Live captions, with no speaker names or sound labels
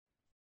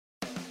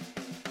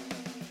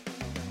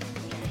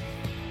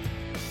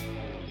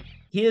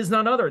He is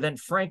none other than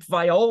Frank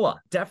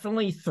Viola.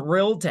 Definitely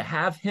thrilled to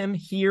have him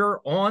here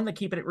on the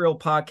Keeping It Real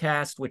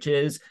podcast, which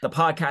is the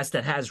podcast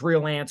that has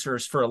real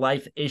answers for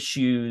life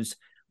issues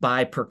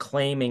by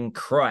proclaiming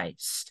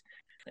Christ.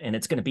 And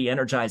it's going to be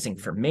energizing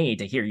for me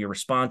to hear your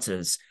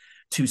responses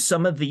to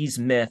some of these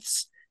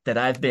myths that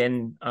I've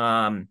been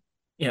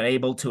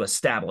able to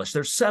establish.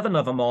 There's 7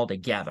 of them all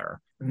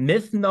together.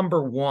 Myth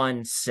number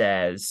 1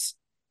 says,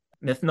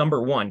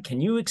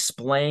 can you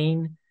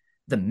explain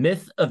the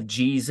myth of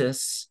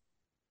Jesus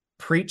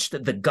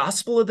preached the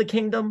gospel of the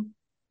kingdom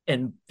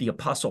and the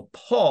Apostle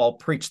Paul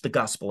preached the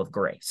gospel of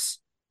grace?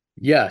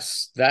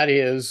 Yes, that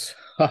is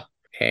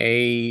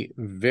a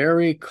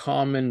very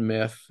common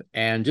myth.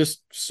 And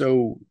just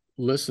so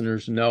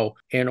listeners know,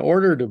 in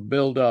order to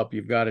build up,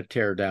 you've got to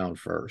tear down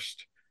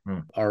first.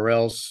 Or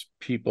else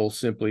people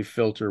simply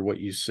filter what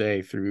you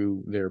say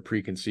through their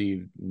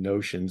preconceived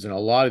notions. And a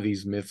lot of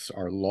these myths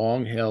are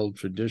long-held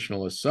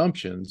traditional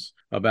assumptions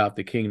about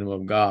the kingdom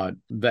of God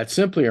that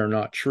simply are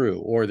not true,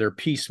 or they're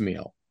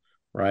piecemeal,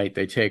 right?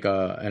 They take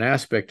an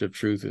aspect of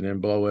truth and then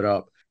blow it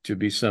up to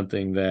be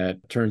something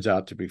that turns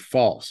out to be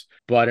false.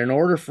 But in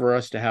order for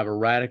us to have a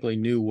radically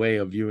new way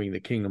of viewing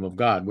the kingdom of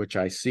God, which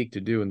I seek to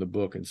do in the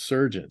book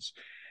Insurgence,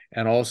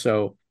 and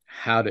also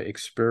how to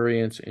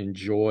experience,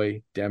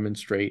 enjoy,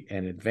 demonstrate,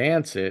 and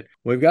advance it,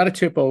 we've got to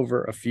tip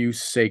over a few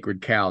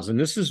sacred cows. And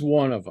this is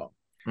one of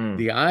them.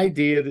 The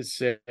idea that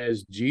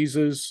says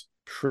Jesus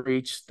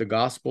preached the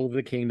gospel of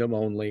the kingdom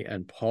only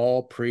and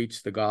Paul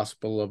preached the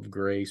gospel of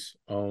grace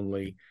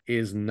only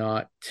is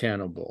not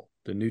tenable.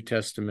 The New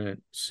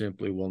Testament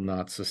simply will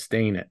not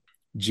sustain it.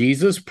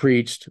 Jesus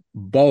preached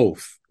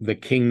both the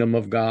kingdom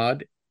of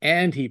God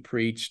and he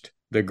preached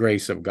the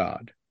grace of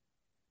God.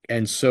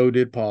 And so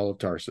did Paul of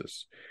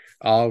Tarsus.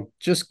 I'll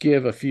just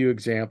give a few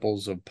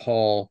examples of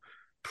Paul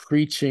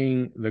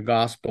preaching the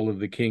gospel of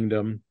the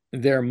kingdom.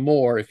 There are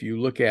more if you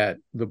look at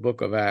the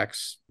book of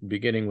Acts,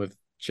 beginning with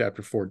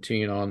chapter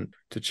 14 on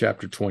to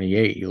chapter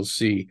 28. You'll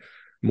see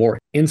more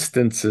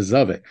instances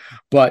of it.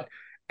 But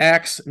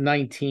Acts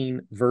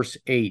 19, verse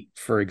 8,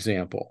 for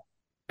example.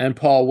 And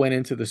Paul went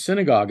into the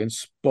synagogue and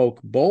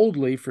spoke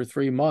boldly for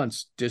 3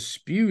 months,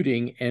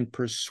 disputing and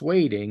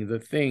persuading the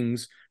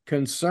things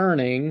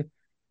concerning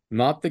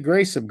not the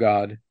grace of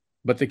God,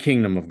 but the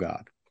kingdom of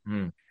God.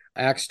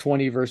 Acts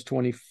 20, verse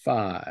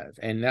 25.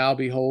 And now,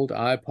 behold,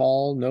 I,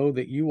 Paul, know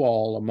that you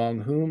all,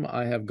 among whom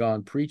I have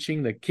gone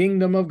preaching the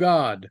kingdom of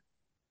God,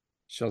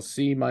 shall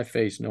see my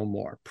face no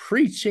more.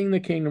 Preaching the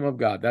kingdom of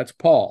God. That's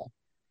Paul.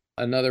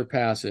 Another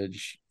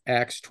passage,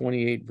 Acts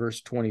 28,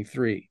 verse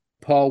 23.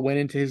 Paul went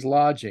into his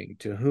lodging,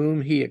 to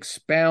whom he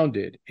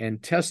expounded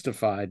and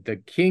testified the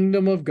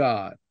kingdom of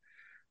God,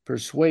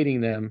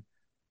 persuading them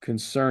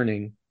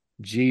concerning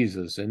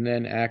Jesus. And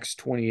then Acts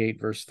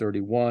 28, verse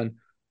 31,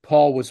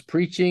 Paul was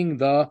preaching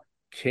the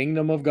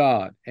kingdom of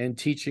God and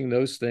teaching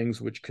those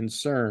things which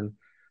concern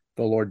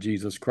the Lord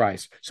Jesus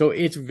Christ. So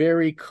it's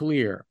very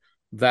clear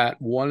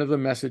that one of the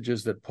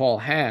messages that Paul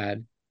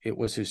had, it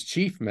was his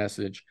chief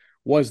message,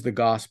 was the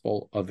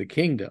gospel of the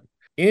kingdom.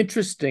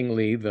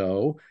 Interestingly,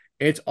 though,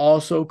 it's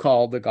also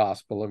called the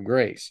gospel of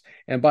grace.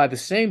 And by the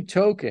same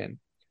token,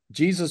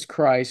 Jesus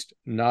Christ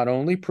not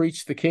only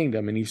preached the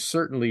kingdom, and he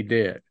certainly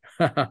did.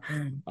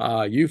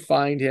 You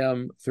find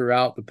him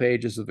throughout the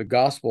pages of the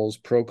Gospels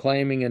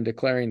proclaiming and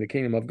declaring the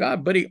kingdom of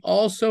God, but he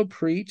also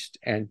preached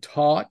and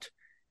taught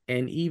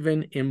and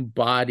even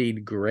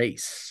embodied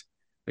grace,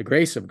 the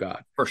grace of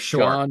God. For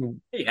sure.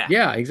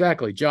 Yeah,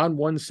 exactly. John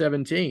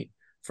 1:17.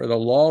 For the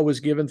law was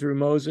given through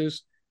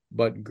Moses,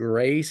 but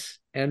grace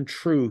and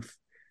truth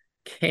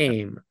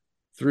came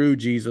through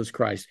Jesus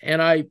Christ.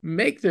 And I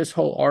make this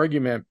whole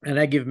argument, and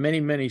I give many,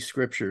 many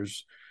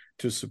scriptures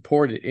to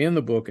support it in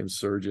the book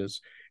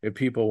Insurgence, if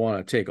people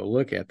want to take a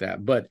look at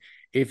that. But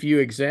if you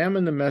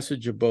examine the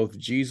message of both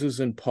Jesus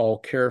and Paul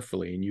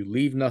carefully, and you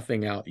leave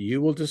nothing out,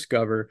 you will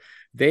discover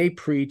they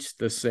preach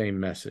the same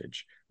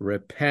message.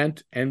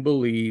 Repent and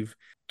believe.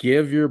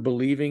 Give your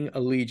believing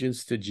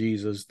allegiance to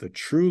Jesus, the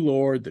true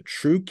Lord, the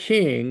true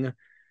King,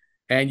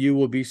 and you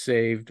will be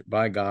saved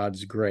by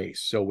God's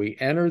grace. So we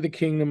enter the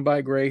kingdom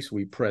by grace,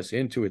 we press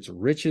into its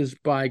riches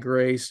by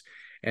grace,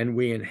 and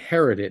we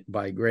inherit it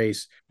by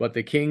grace. But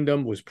the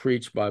kingdom was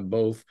preached by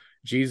both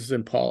Jesus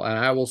and Paul, and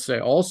I will say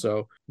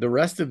also the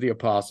rest of the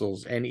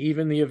apostles, and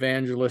even the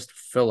evangelist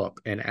Philip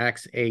in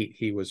Acts 8,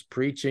 he was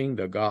preaching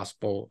the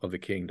gospel of the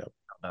kingdom.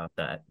 About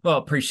that. Well,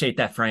 appreciate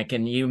that, Frank.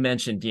 And you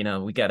mentioned,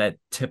 we got to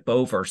tip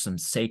over some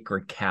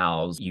sacred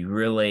cows. You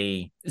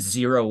really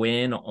zero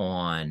in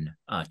on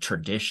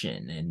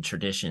tradition and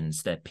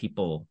traditions that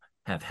people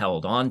have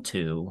held on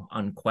to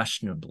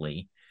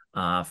unquestionably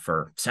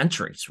for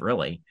centuries,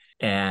 really.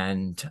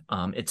 And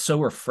it's so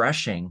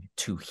refreshing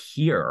to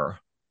hear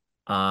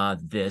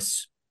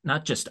this,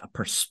 not just a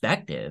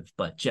perspective,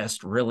 but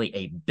just really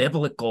a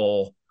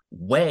biblical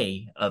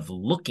way of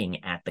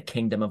looking at the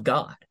kingdom of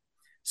God.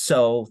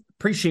 So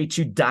appreciate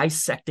you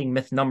dissecting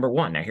myth number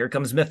 1. Now here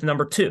comes myth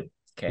number 2.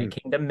 Okay,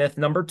 kingdom myth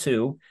number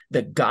 2.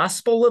 The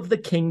gospel of the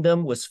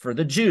kingdom was for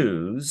the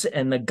Jews,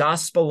 and the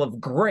gospel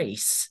of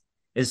grace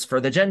is for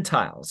the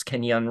Gentiles.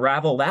 Can you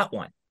unravel that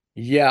one?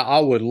 Yeah, I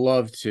would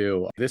love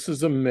to. This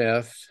is a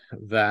myth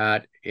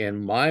that,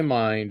 in my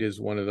mind,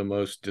 is one of the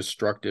most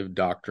destructive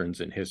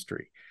doctrines in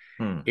history.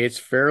 It's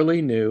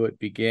fairly new. It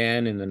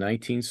began in the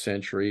 19th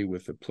century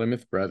with the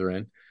Plymouth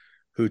Brethren,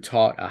 who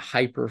taught a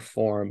hyper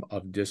form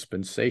of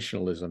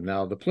dispensationalism.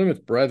 Now, the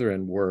Plymouth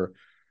Brethren were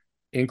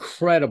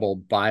incredible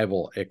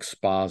Bible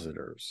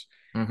expositors.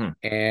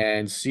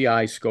 And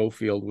C.I.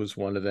 Scofield was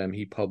one of them.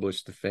 He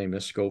published the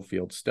famous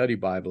Scofield Study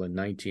Bible in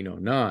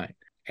 1909.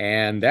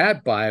 And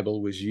that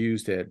Bible was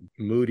used at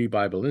Moody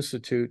Bible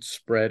Institute,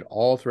 spread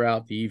all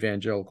throughout the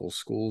evangelical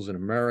schools in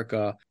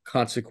America.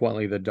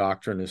 Consequently, the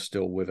doctrine is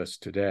still with us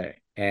today.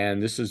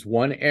 And this is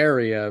one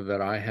area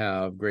that I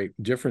have great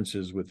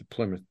differences with the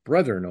Plymouth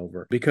Brethren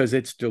over, because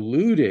it's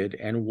diluted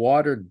and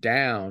watered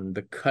down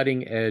the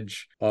cutting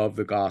edge of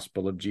the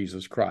gospel of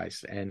Jesus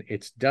Christ. And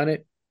it's done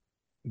it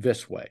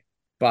this way.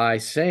 By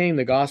saying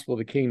the gospel of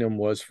the kingdom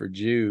was for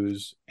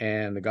Jews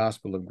and the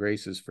gospel of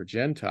grace is for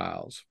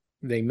Gentiles,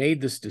 they made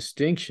this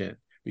distinction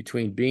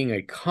between being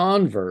a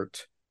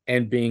convert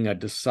and being a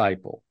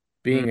disciple.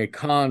 Being a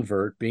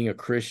convert, being a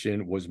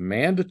Christian, was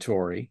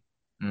mandatory,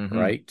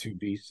 right, to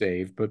be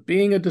saved, but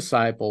being a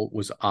disciple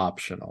was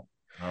optional.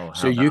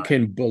 So you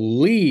can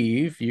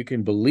believe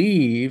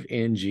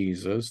in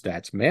Jesus,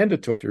 that's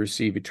mandatory to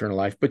receive eternal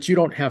life, but you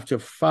don't have to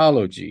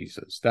follow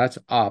Jesus. That's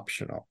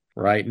optional,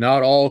 right?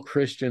 Not all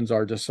Christians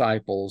are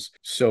disciples,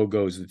 so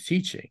goes the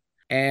teaching.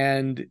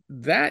 And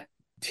that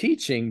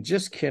teaching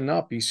just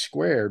cannot be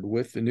squared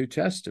with the New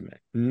Testament.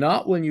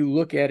 Not when you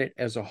look at it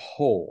as a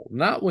whole,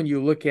 not when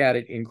you look at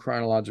it in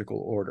chronological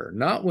order,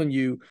 not when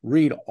you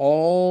read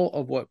all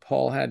of what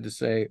Paul had to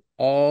say,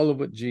 all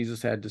of what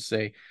Jesus had to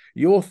say.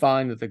 You will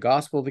find that the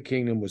gospel of the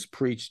kingdom was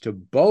preached to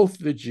both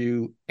the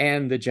Jew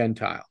and the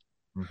Gentile.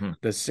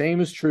 The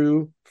same is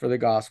true for the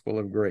gospel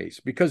of grace,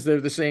 because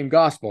they're the same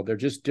gospel. They're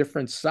just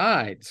different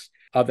sides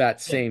of that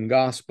same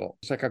gospel.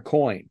 It's like a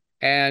coin.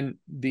 And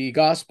the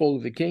gospel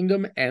of the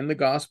kingdom and the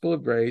gospel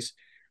of grace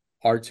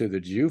are to the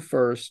Jew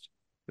first,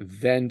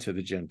 then to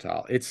the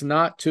Gentile. It's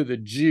not to the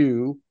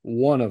Jew,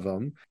 one of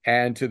them,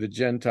 and to the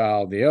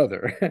Gentile, the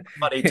other.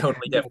 But it's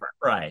totally different.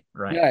 Right.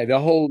 Yeah, the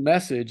whole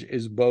message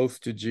is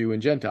both to Jew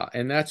and Gentile.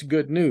 And that's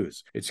good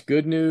news. It's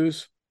good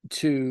news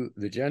to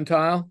the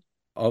Gentile,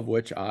 of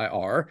which I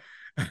are,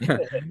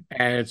 and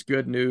it's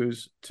good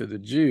news to the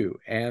Jew.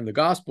 And the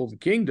gospel of the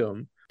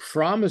kingdom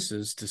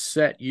promises to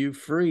set you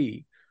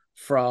free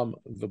from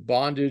the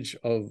bondage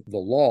of the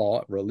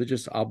law,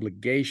 religious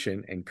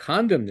obligation, and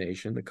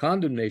condemnation, the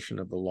condemnation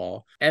of the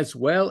law, as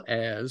well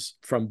as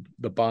from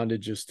the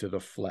bondages to the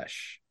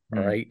flesh.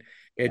 All right.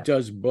 It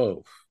does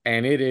both.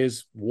 And it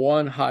is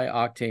one high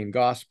octane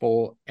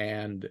gospel.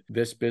 And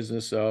this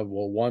business of,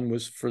 well, one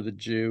was for the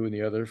Jew and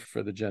the other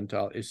for the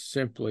Gentile is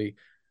simply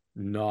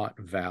not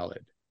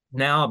valid.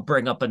 Now I'll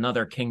bring up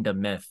another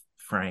kingdom myth,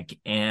 Frank,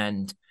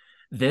 and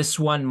this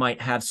one might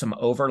have some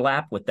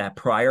overlap with that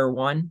prior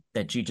one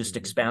that you just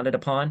expounded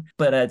upon,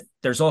 but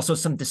there's also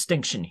some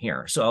distinction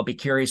here. So I'll be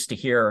curious to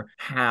hear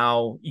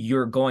how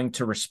you're going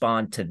to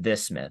respond to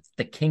this myth.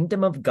 The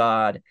kingdom of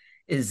God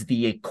is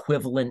the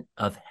equivalent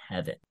of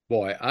heaven.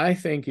 Boy, I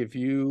think if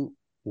you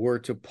were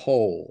to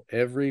poll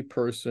every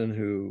person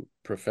who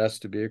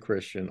professed to be a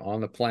Christian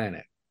on the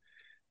planet,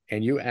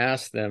 and you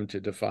ask them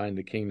to define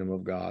the kingdom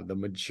of God, the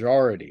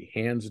majority,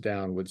 hands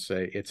down, would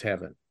say it's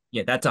heaven.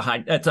 Yeah, that's a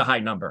high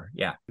number.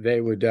 Yeah. They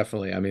would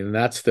definitely. I mean,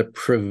 that's the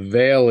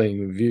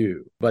prevailing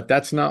view, but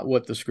that's not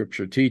what the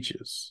scripture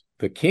teaches.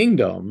 The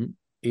kingdom,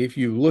 if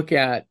you look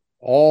at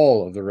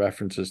all of the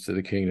references to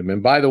the kingdom,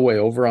 and by the way,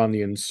 over on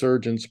the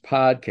Insurgents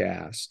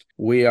podcast,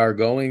 we are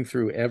going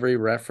through every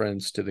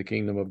reference to the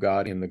kingdom of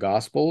God in the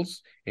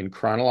Gospels in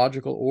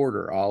chronological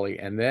order, Ollie.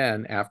 And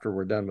then after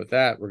we're done with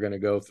that, we're going to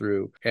go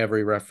through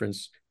every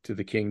reference to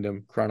the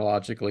kingdom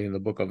chronologically in the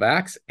book of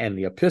Acts and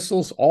the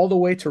epistles all the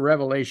way to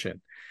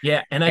Revelation.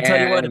 Yeah, and I tell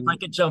you what, if I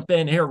could jump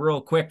in here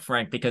real quick,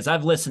 Frank, because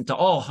I've listened to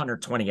all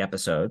 120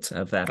 episodes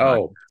of that.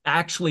 Oh,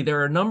 actually,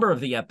 there are a number of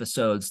the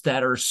episodes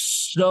that are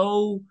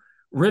so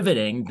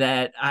riveting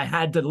that I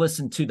had to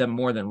listen to them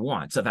more than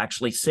once. I've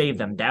actually saved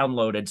them,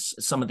 downloaded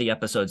some of the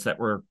episodes that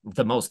were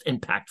the most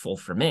impactful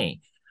for me.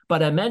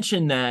 But I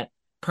mentioned that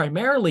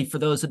primarily for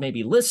those that may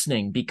be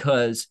listening,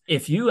 because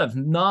if you have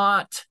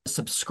not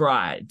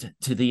subscribed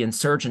to the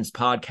Insurgents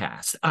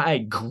podcast, I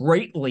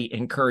greatly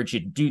encourage you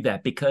to do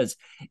that, because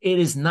it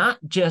is not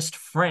just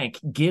Frank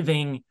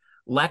giving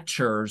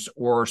lectures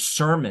or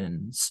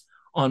sermons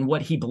on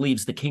what he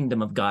believes the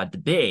kingdom of God to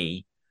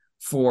be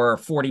for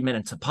 40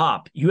 minutes a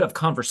pop. You have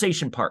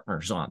conversation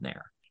partners on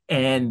there,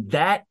 and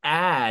that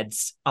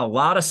adds a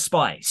lot of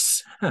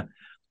spice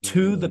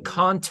to the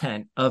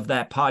content of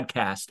that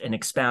podcast and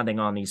expounding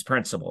on these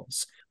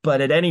principles.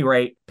 But at any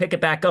rate, pick it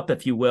back up,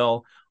 if you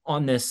will,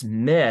 on this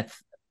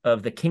myth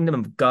of the kingdom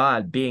of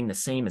God being the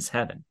same as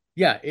heaven.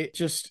 Yeah, it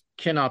just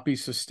cannot be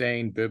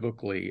sustained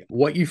biblically.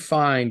 What you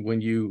find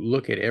when you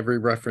look at every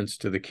reference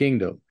to the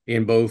kingdom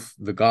in both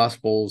the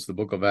Gospels, the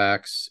book of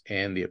Acts,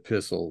 and the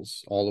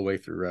epistles, all the way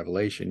through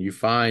Revelation, you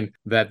find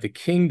that the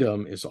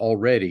kingdom is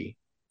already,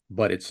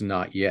 but it's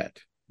not yet.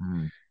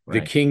 Right.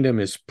 The kingdom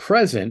is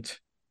present,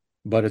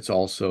 but it's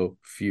also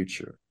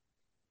future.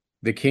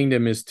 The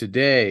kingdom is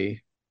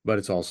today, but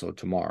it's also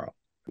tomorrow.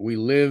 We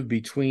live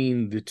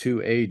between the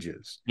two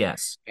ages.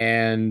 Yes.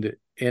 And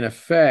in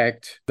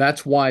effect,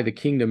 that's why the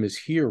kingdom is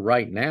here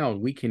right now,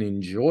 and we can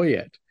enjoy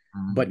it,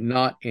 but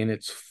not in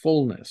its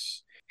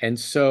fullness. And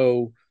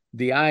so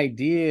the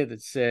idea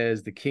that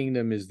says the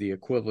kingdom is the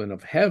equivalent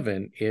of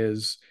heaven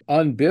is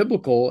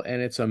unbiblical, and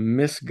it's a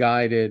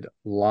misguided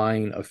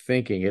line of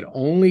thinking. It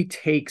only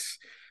takes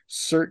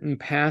certain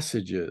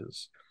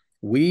passages,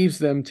 weaves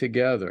them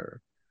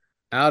together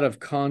out of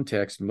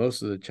context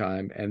most of the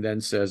time, and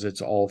then says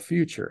it's all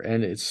future.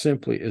 And it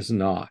simply is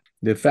not.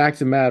 The fact of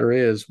the matter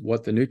is,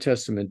 what the New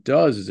Testament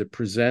does is it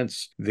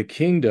presents the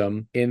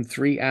kingdom in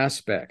three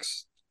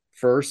aspects.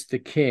 First, the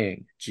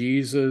king.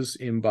 Jesus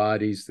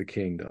embodies the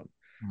kingdom.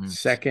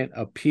 Second,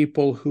 a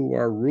people who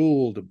are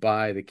ruled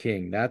by the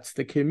king. That's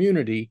the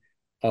community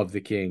of the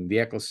king, the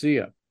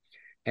ecclesia.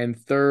 And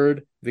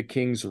third, the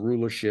king's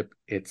rulership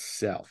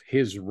itself,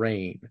 his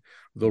reign,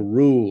 the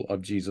rule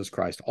of Jesus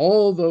Christ.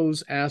 All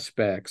those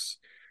aspects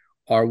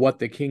are what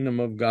the kingdom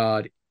of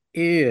God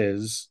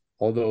is,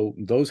 although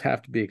those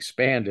have to be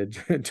expanded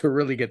to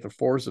really get the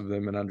force of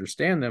them and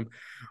understand them.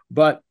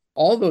 But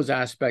all those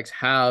aspects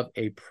have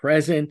a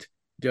present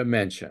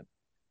dimension,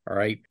 all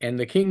right? And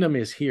the kingdom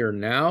is here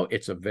now.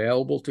 It's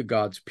available to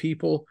God's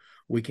people.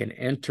 We can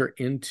enter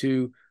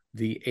into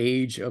the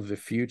age of the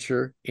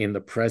future in the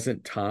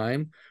present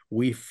time.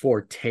 We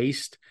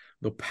foretaste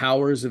the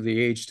powers of the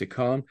age to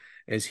come,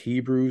 as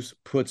Hebrews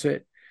puts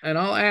it. And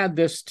I'll add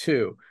this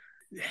too.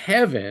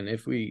 Heaven,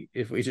 if we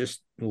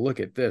just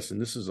look at this,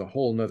 and this is a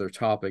whole nother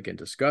topic and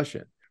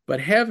discussion, but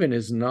heaven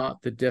is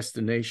not the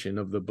destination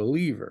of the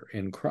believer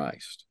in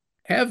Christ.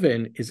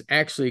 Heaven is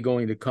actually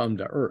going to come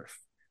to earth.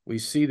 We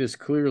see this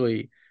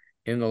clearly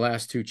in the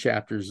last two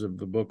chapters of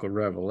the book of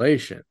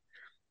Revelation.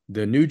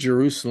 The New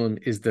Jerusalem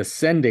is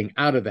descending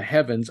out of the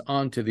heavens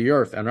onto the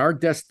earth, and our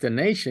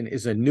destination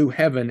is a new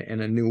heaven and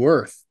a new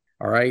earth,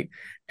 all right?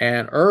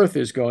 And earth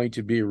is going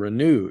to be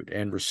renewed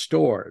and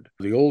restored.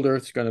 The old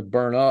earth is going to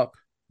burn up,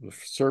 the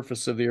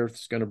surface of the earth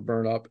is going to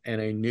burn up,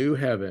 and a new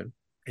heaven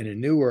and a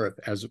new earth,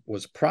 as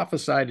was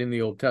prophesied in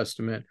the Old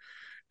Testament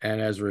and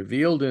as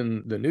revealed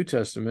in the New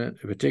Testament,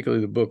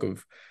 particularly the book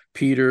of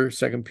Peter,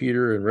 2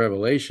 Peter, and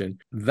Revelation.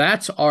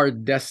 That's our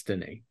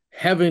destiny.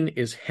 Heaven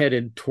is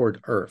headed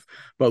toward earth,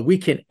 but we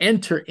can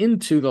enter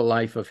into the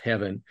life of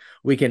heaven.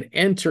 We can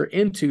enter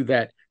into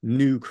that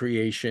new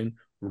creation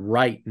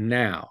right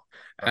now.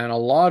 And a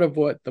lot of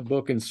what the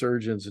book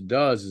Insurgence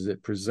does is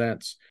it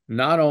presents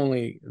not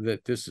only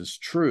that this is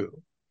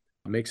true,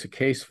 makes a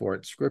case for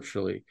it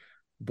scripturally,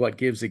 but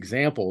gives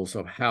examples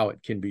of how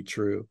it can be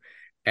true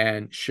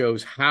and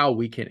shows how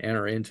we can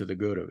enter into the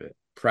good of it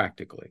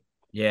practically.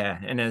 Yeah.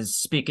 And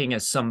speaking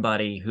as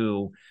somebody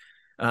who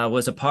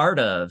was a part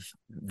of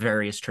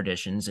various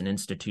traditions and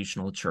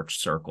institutional church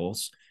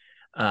circles,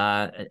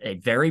 a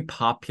very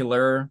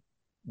popular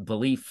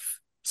belief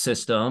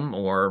system,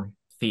 or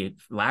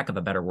lack of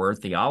a better word,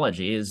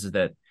 theology, is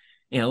that,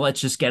 let's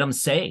just get them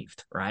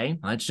saved, right?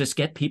 Let's just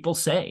get people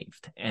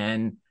saved.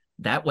 And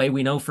that way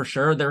we know for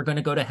sure they're going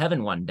to go to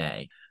heaven one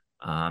day.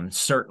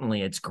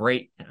 Certainly it's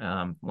great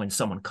when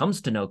someone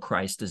comes to know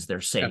Christ as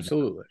their Savior.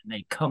 Absolutely.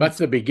 They come. That's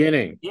the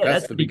beginning. Yeah,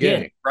 that's the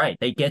beginning. Right.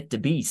 They get to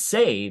be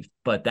saved,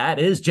 but that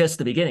is just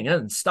the beginning. It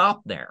doesn't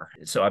stop there.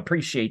 So I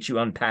appreciate you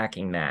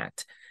unpacking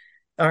that.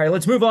 All right,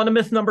 let's move on to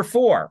myth number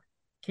 4.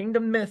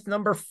 Kingdom myth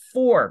number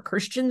 4.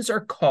 Christians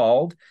are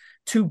called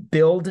to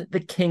build the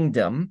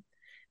kingdom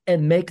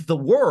and make the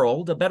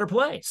world a better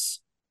place.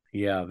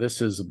 Yeah,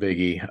 this is a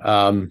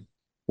biggie.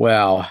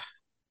 Well,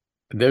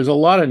 there's a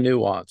lot of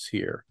nuance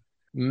here.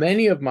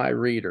 Many of my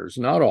readers,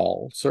 not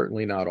all,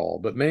 certainly not all,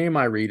 but many of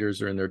my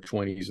readers are in their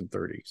 20s and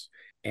 30s.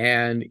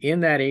 And in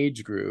that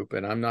age group,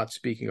 and I'm not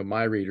speaking of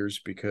my readers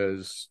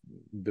because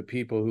the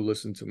people who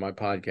listen to my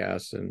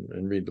podcast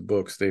and read the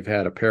books, they've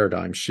had a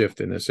paradigm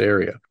shift in this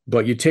area.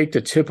 But you take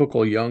the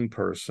typical young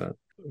person,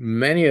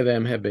 many of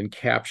them have been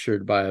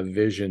captured by a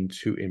vision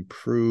to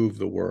improve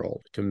the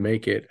world, to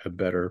make it a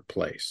better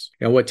place.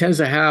 And what tends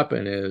to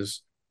happen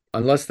is,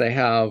 unless they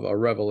have a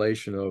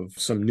revelation of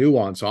some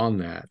nuance on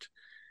that,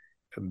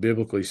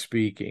 biblically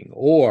speaking,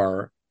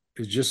 or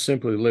is just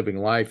simply living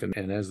life.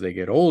 And as they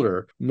get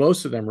older,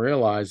 most of them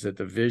realize that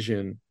the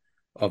vision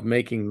of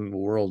making the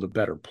world a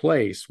better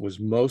place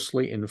was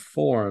mostly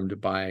informed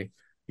by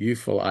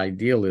youthful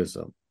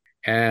idealism.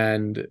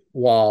 And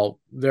while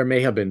there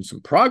may have been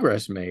some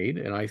progress made,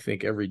 and I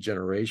think every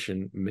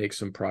generation makes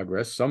some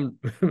progress,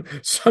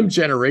 some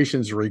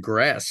generations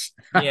regress.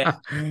 Yeah.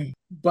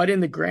 But in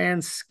the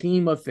grand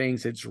scheme of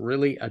things, it's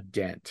really a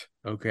dent,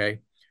 okay?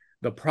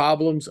 The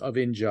problems of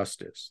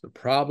injustice, the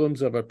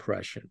problems of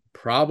oppression,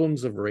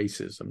 problems of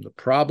racism, the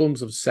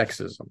problems of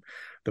sexism,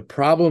 the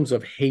problems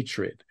of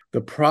hatred,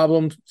 the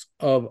problems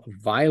of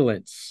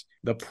violence,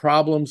 the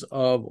problems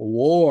of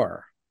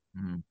war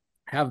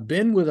have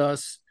been with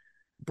us,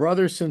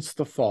 brother, since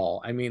the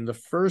fall. I mean, the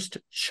first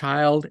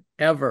child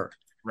ever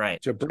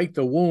to break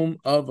the womb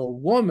of a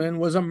woman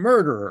was a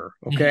murderer,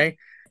 okay?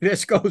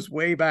 This goes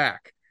way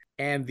back.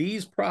 And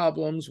these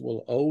problems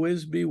will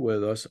always be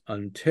with us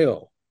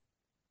until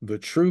the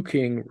true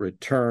king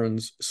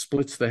returns,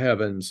 splits the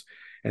heavens,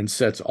 and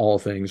sets all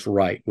things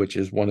right, which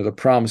is one of the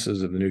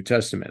promises of the New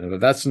Testament. And if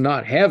that's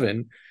not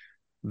heaven,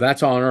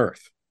 that's on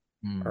earth,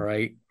 all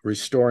right?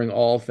 Restoring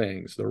all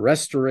things, the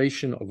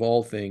restoration of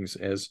all things,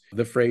 as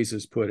the phrase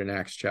is put in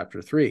Acts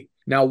chapter 3.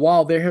 Now,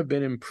 while there have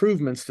been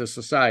improvements to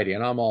society,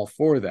 and I'm all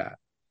for that,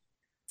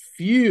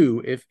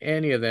 few, if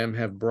any of them,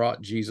 have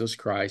brought Jesus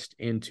Christ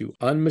into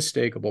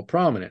unmistakable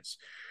prominence.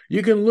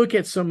 You can look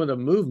at some of the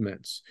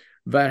movements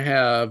that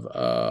have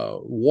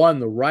won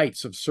the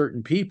rights of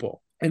certain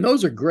people, and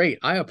those are great.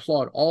 I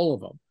applaud all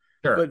of them.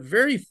 Sure. But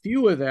very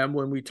few of them,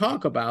 when we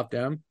talk about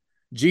them,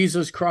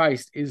 Jesus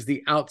Christ is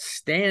the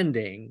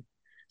outstanding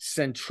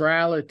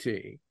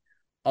centrality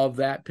of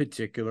that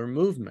particular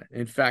movement.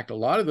 In fact, a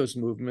lot of those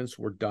movements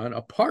were done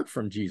apart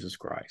from Jesus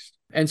Christ.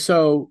 And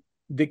so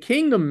the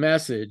kingdom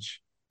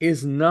message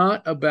is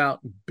not about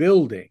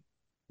building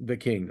the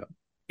kingdom.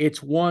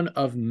 It's one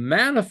of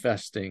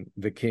manifesting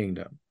the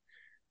kingdom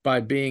by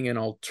being an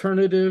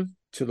alternative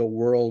to the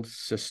world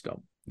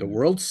system. The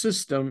world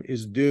system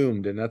is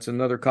doomed, and that's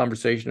another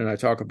conversation, and I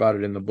talk about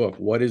it in the book.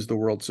 What is the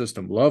world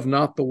system? Love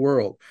not the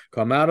world,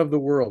 come out of the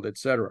world,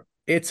 etc.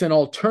 It's an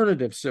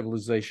alternative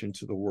civilization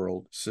to the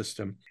world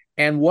system.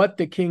 And what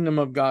the kingdom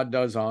of God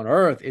does on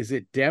earth is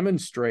it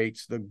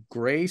demonstrates the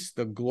grace,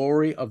 the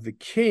glory of the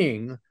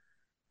king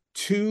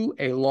to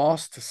a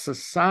lost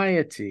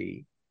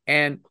society.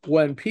 And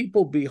when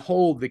people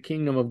behold the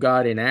kingdom of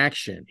God in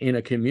action in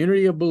a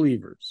community of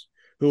believers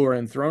who are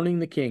enthroning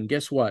the king,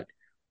 guess what?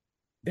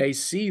 They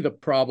see the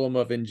problem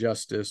of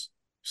injustice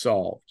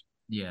solved.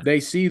 They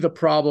see the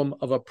problem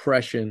of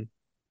oppression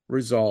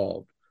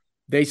resolved.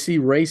 They see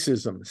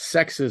racism,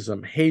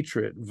 sexism,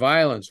 hatred,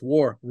 violence,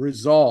 war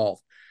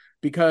resolved.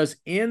 Because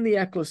in the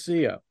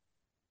ecclesia,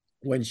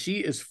 when she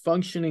is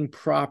functioning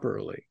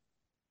properly,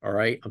 all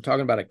right, I'm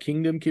talking about a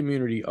kingdom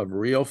community of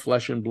real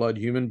flesh and blood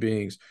human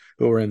beings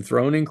who are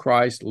enthroned in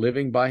Christ,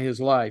 living by his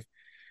life,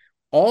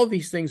 all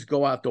these things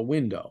go out the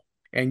window.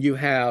 And you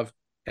have,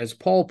 as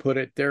Paul put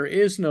it, there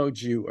is no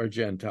Jew or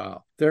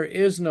Gentile. There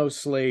is no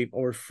slave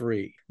or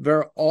free.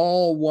 They're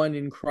all one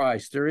in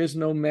Christ. There is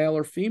no male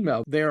or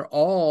female. They're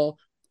all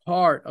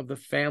part of the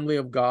family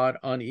of God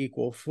on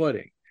equal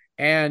footing.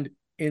 And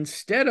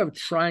instead of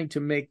trying to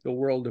make the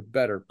world a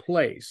better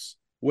place,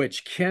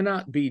 which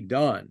cannot be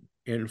done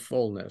in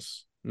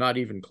fullness, not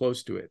even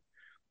close to it,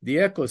 the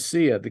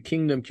ecclesia, the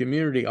kingdom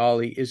community,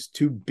 Ollie, is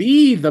to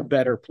be the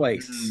better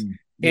place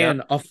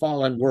in a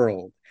fallen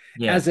world.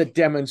 As a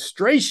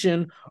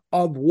demonstration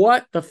of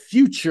what the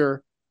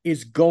future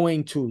is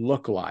going to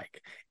look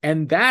like.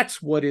 And that's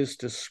what is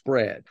to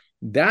spread.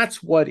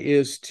 That's what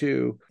is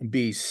to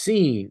be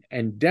seen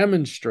and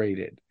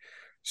demonstrated.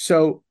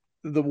 So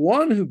the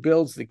one who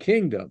builds the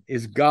kingdom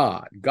is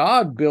God.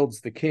 God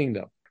builds the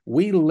kingdom.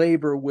 We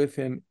labor with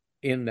him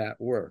in that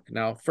work.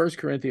 Now, 1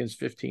 Corinthians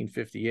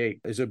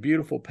 15:58 is a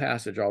beautiful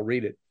passage. I'll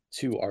read it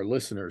to our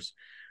listeners.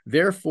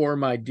 Therefore,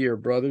 my dear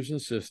brothers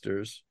and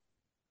sisters,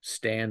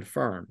 stand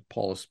firm,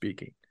 Paul is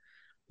speaking.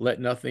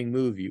 Let nothing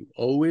move you.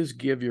 Always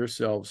give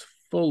yourselves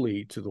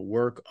fully to the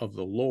work of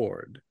the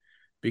Lord,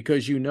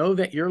 because you know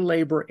that your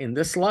labor in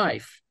this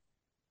life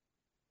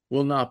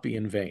will not be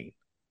in vain.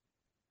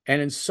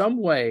 And in some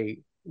way,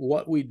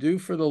 what we do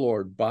for the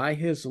Lord by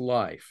his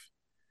life,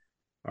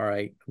 all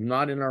right,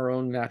 not in our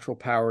own natural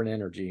power and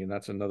energy, and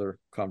that's another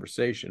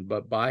conversation,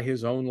 but by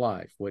his own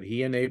life, what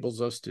he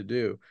enables us to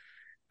do,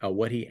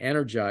 what he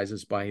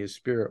energizes by his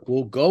spirit,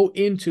 will go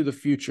into the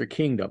future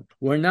kingdom.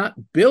 We're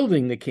not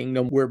building the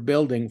kingdom, we're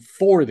building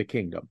for the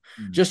kingdom.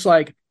 Just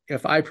like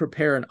if I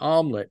prepare an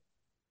omelet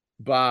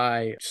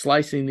by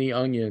slicing the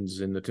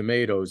onions and the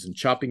tomatoes and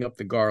chopping up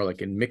the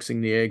garlic and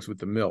mixing the eggs with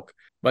the milk,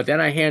 but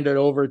then I hand it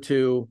over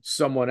to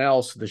someone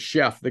else, the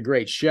chef, the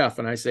great chef,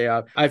 and I say,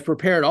 I've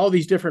prepared all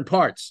these different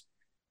parts.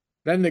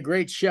 Then the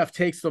great chef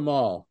takes them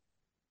all,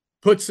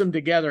 puts them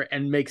together,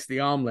 and makes the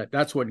omelet.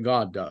 That's what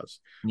God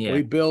does.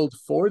 We build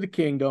for the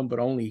kingdom, but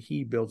only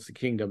he builds the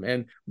kingdom.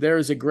 And there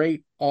is a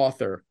great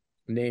author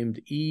named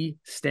E.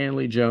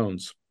 Stanley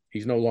Jones.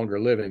 He's no longer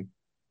living,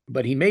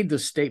 but he made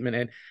this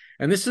statement.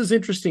 And this is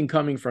interesting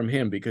coming from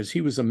him because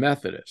he was a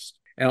Methodist.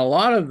 And a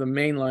lot of the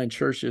mainline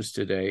churches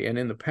today and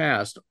in the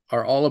past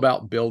are all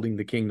about building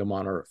the kingdom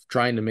on earth,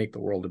 trying to make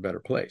the world a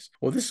better place.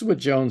 Well, this is what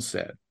Jones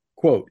said,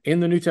 quote, in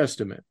the New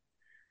Testament,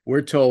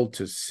 we're told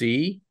to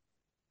see,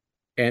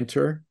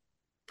 enter,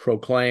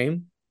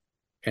 proclaim,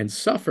 and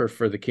suffer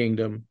for the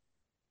kingdom,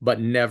 but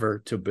never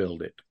to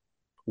build it.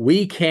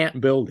 We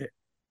can't build it.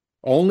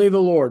 Only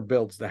the Lord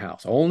builds the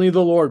house. Only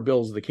the Lord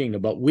builds the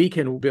kingdom, but we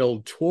can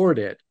build toward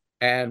it.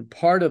 And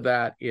part of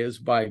that is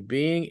by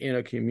being in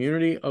a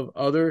community of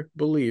other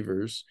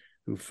believers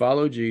who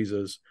follow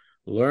Jesus,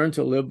 learn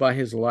to live by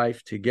his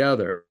life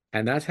together.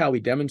 And that's how we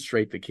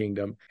demonstrate the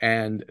kingdom.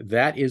 And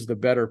that is the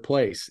better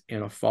place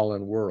in a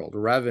fallen world,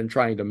 rather than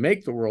trying to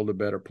make the world a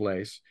better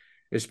place,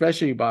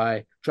 especially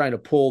by trying to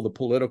pull the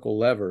political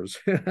levers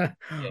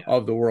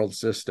of the world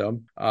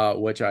system,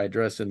 which I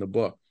address in the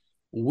book.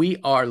 We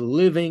are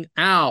living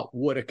out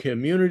what a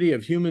community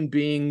of human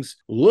beings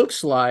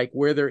looks like,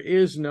 where there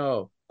is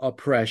no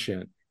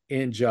oppression,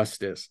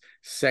 injustice,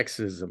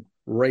 sexism,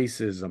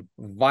 racism,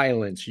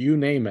 violence, you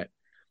name it.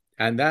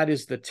 And that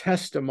is the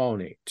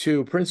testimony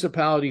to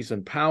principalities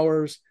and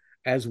powers,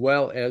 as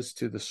well as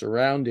to the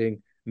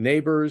surrounding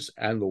neighbors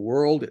and the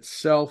world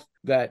itself,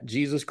 that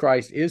Jesus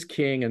Christ is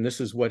king, and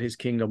this is what his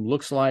kingdom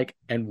looks like.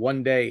 And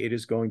one day it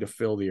is going to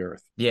fill the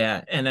earth.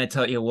 Yeah. And I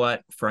tell you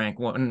what, Frank,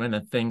 one of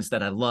the things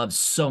that I love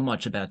so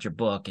much about your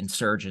book,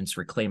 Insurgents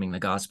Reclaiming the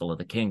Gospel of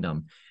the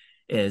Kingdom,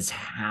 is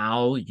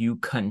how you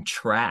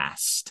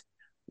contrast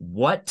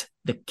what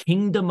the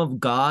kingdom of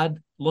God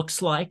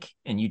looks like.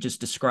 And you just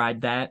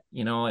described that,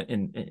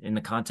 in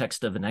the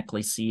context of an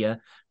ecclesia,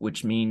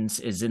 which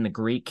is in the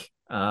Greek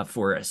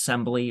for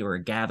assembly or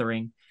a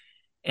gathering.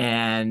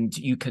 And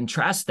you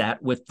contrast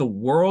that with the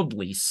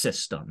worldly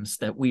systems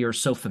that we are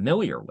so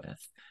familiar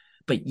with,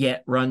 but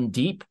yet run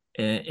deep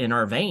in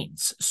our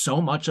veins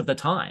so much of the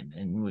time.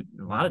 And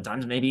a lot of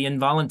times maybe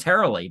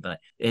involuntarily, but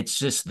it's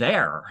just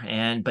there.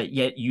 But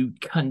yet you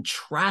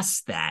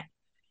contrast that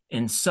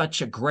in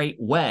such a great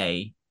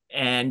way.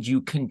 And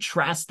you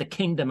contrast the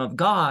kingdom of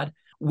God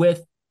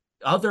with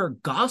other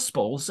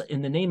gospels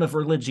in the name of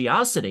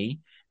religiosity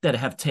that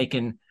have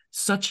taken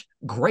such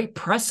great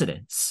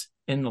precedence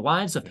in the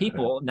lives of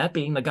people, and that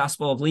being the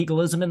gospel of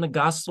legalism and the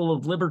gospel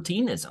of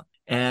libertinism.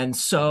 And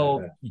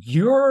so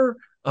your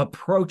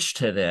approach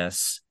to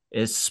this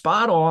is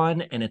spot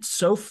on, and it's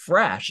so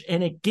fresh,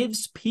 and it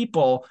gives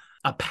people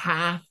a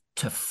path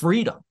to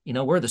freedom.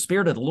 Where the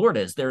Spirit of the Lord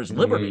is, there's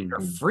liberty or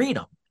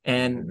freedom.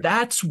 And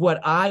that's what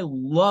I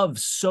love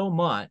so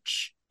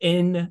much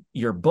in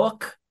your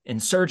book,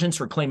 Insurgents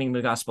Reclaiming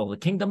the Gospel of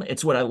the Kingdom.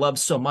 It's what I love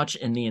so much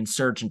in the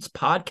Insurgents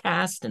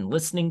podcast and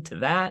listening to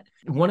that.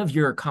 One of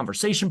your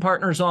conversation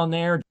partners on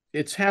there.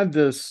 It's had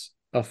this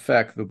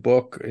effect, the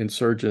book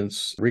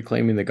Insurgents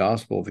Reclaiming the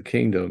Gospel of the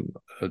Kingdom,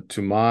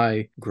 to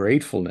my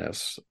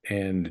gratefulness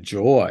and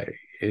joy,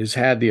 has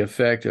had the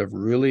effect of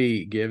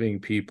really giving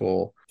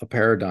people a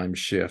paradigm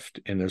shift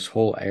in this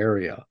whole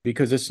area,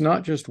 because it's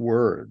not just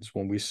words.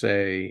 When we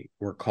say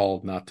we're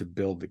called not to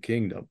build the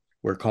kingdom,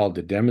 we're called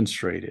to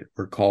demonstrate it.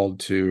 We're called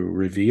to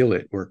reveal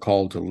it. We're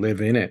called to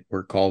live in it.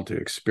 We're called to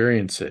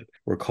experience it.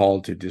 We're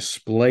called to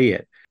display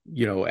it.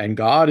 And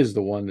God is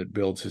the one that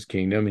builds his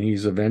kingdom, and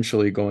he's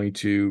eventually going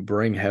to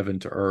bring heaven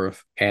to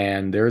earth.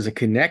 And there's a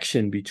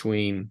connection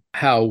between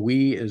how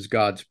we as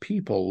God's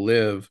people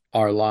live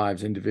our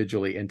lives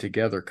individually and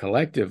together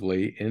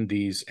collectively in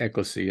these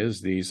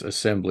ecclesias, these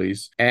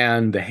assemblies,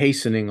 and the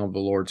hastening of the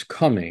Lord's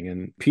coming.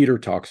 And Peter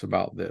talks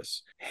about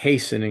this,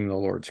 hastening the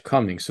Lord's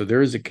coming. So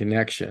there is a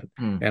connection.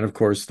 And of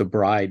course, the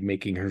bride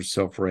making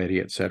herself ready,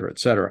 et cetera, et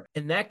cetera.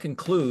 And that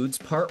concludes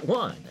part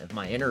 1 of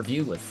my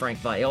interview with Frank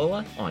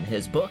Viola on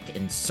his book,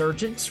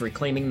 Insurgents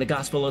Reclaiming the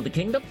Gospel of the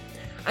Kingdom.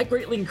 I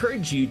greatly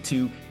encourage you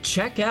to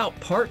check out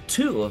part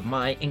 2 of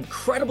my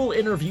incredible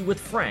interview with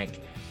Frank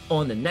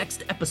on the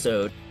next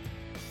episode.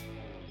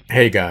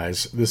 Hey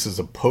guys, this is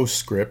a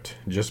postscript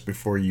just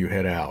before you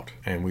head out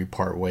and we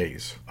part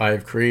ways.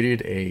 I've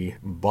created a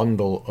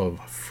bundle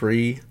of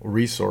free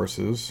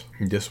resources.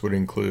 This would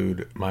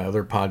include my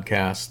other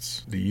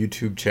podcasts, the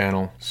YouTube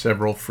channel,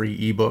 several free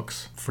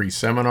ebooks, free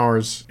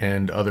seminars,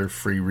 and other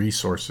free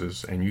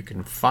resources. And you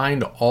can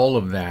find all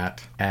of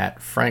that at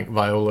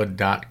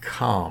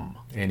frankviola.com.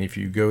 And if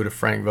you go to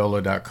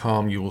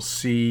frankviola.com, you will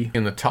see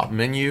in the top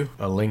menu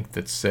a link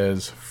that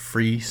says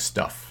free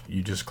stuff.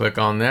 You just click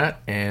on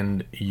that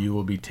and you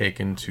will be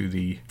taken to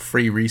the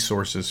free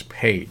resources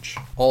page.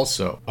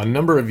 Also, a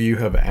number of you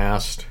have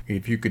asked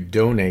if you could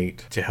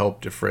donate to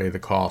help defray the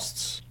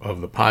costs of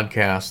the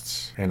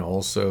podcasts and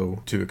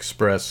also to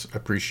express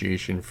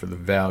appreciation for the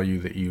value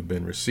that you've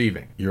been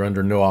receiving. You're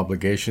under no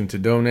obligation to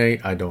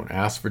donate. I don't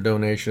ask for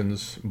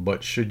donations,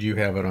 but should you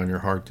have it on your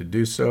heart to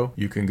do so,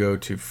 you can go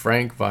to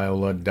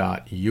frankviola.us.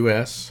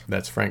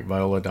 That's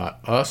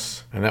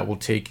frankviola.us, and that will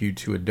take you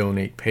to a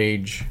donate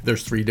page.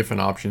 There's 3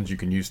 different options you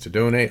can use to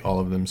donate, all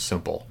of them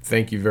simple.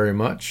 Thank you very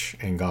much,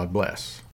 and God bless.